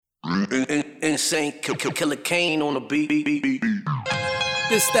Insane KILLA KANE on the beat.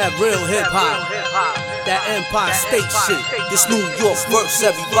 This that real hip hop, that Empire State shit. This New York works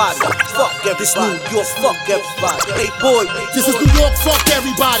everybody. Fuck this New York, fuck everybody. Hey boy, this is New York, fuck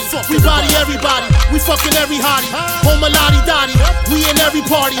everybody. We body everybody, we fucking every hottie. Home a lottie dottie, we in every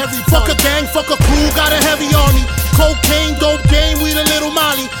party. Fuck a gang, fuck a crew, got a heavy army. Cocaine, dope game, we the little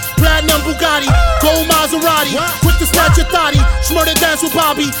Molly. Platinum Bugatti, gold Maserati. Quick to snatch your thotty, smurder dance with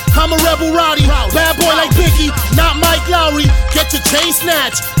Bobby. I'm a rebel Roddy, bad boy like Biggie, not Mike Lowry. Get your chain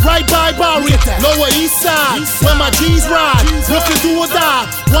snatched, right by Bowery. Lower East Side, where my G's ride. Brooklyn do or die,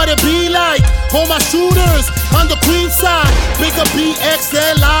 what it be like? All my shooters on the Queen side. Bigger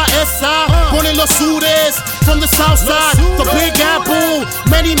BXLISI, born in Los Sudes, from the South Side. The Big Apple,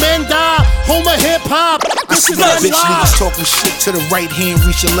 many men die. Home of hip hop. This is bitch niggas talking shit to the right hand,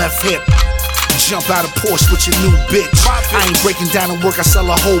 reach your left hip. Jump out of Porsche with your new bitch. I ain't breaking down and work, I sell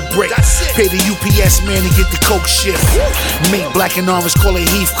a whole brick. Pay the UPS man to get the coke shift. Make black and orange, call it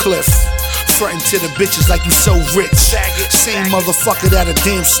Heathcliff. Frontin' to the bitches like you so rich. Same motherfucker that a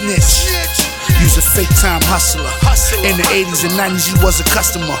damn snitch. You's a fake time hustler. In the 80s and 90s you was a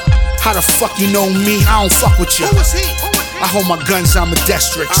customer. How the fuck you know me? I don't fuck with you. I hold my guns, I'm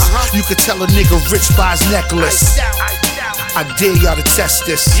ambidextrous. You could tell a nigga rich by his necklace. I dare y'all to test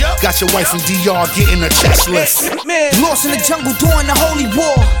this. Got your wife from DR getting a chest lift. Lost in the jungle during the holy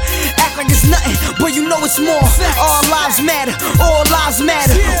war. Act like it's nothing, but you know it's more. All lives matter, all lives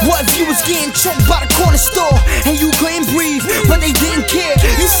matter. What if you was getting choked by the corner store and you couldn't breathe, but they didn't care?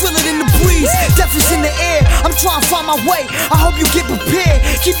 You feel it in the breeze, death is in the air. I'm trying to find my way, I hope you get prepared.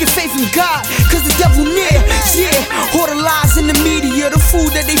 Keep your faith in God, cause the devil near. Yeah, all the lies in the media, the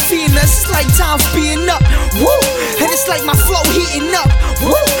food that they feeding us, it's like time speeding up. Woo, and it's like my flow heating up.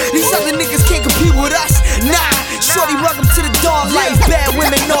 Woo, these other niggas can't compete with us. Nah, shorty, welcome to the dog life. Bad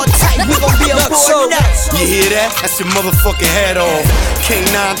women all tight, we gon' be a boy nuts. You hear that? That's your motherfucking head off.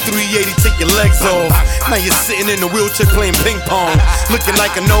 K9 380, take your legs off. Now you're sitting in a wheelchair playing ping pong, looking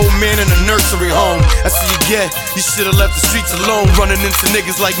like an old man in a nursery home. That's what you get. You should've left the streets alone, running into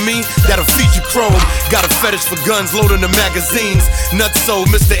niggas like me that'll feed you chrome. Got a fetish for guns, loading the magazines. Nutso,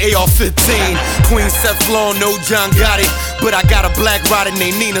 Mr. AR-15. Queen Teflon, no John Gotti, but I got a black ride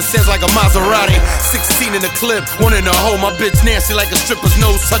named Nina, sounds like a Maserati. 16 in the clip, one in the hole. My bitch Nancy like a stripper's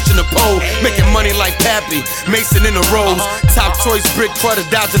nose touching the pole. Making money like Pappy, Mason in the Rose. Top choice brick, Crutter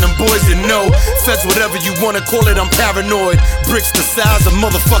dodging them boys you know. Feds whatever you wanna call it, I'm paranoid. Bricks the size of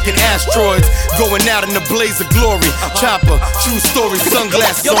motherfucking asteroids. Going out in a blaze of glory. Chopper, true story,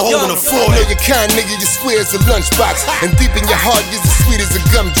 sunglasses on holding a floor. Know your kind nigga, your square as a lunchbox, and deep in your heart you're as sweet as a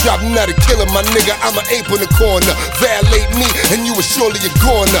gumdrop. Not a killer, my nigga, I'm an ape in the corner. Violate me and you were surely a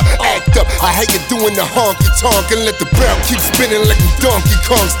goner. Act up, I hate you doing the honky tonk and let the barrel keep spinning like a Donkey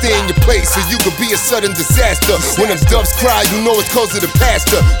Kong. Stay in your place or you could be a sudden disaster. When them doves cry, you know it's cause of the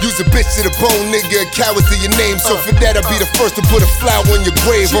pastor. Use a bitch to the bone, nigga, a coward to your name. So for that I'll be the first to put a flower on your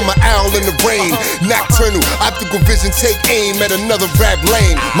grave. On my owl in the rain, nocturnal, optical vision, take aim at another rap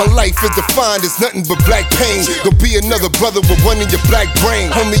lane. My life is defined as nothing but black pain. Gonna be another brother with one in your black brain.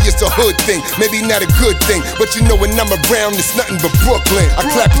 Homie, it's a hood thing, maybe not a good thing, but you know when I'm around it's nothing but Brooklyn. I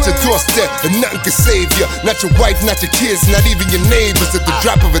clap at your doorstep and nothing can save you. Not your wife, not your kids, not even your neighbors. At the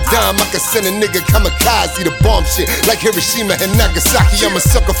drop of a dime I can send a nigga kamikaze to bomb shit like Hiroshima and Nagasaki. I'm a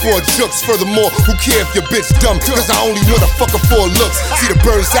sucker for a jokes. Furthermore, who care if your bitch dumb, cause I only want a fucker for looks. See the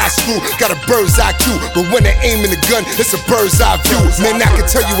bird's eye screw, got a bird's eye IQ, but when they aim in the gun it's a bird's eye view. Man, I can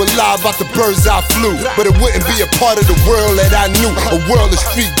tell you a lie about the bird's eye flu, but it wouldn't be a part of the world that I knew. A world of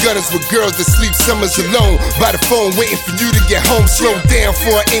street gunners with girls that sleep summers alone by the phone waiting for you to get home. Slow down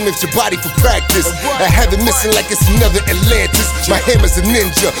before I aim at your body for practice. I have it missing like it's another Atlantis. My hammer's a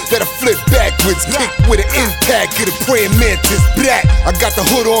ninja that'll flip backwards, kick with an impact of the praying mantis. Black, I got the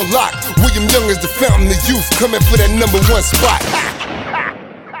hood on lock. William Young is the fountain of youth, coming for that #1 spot.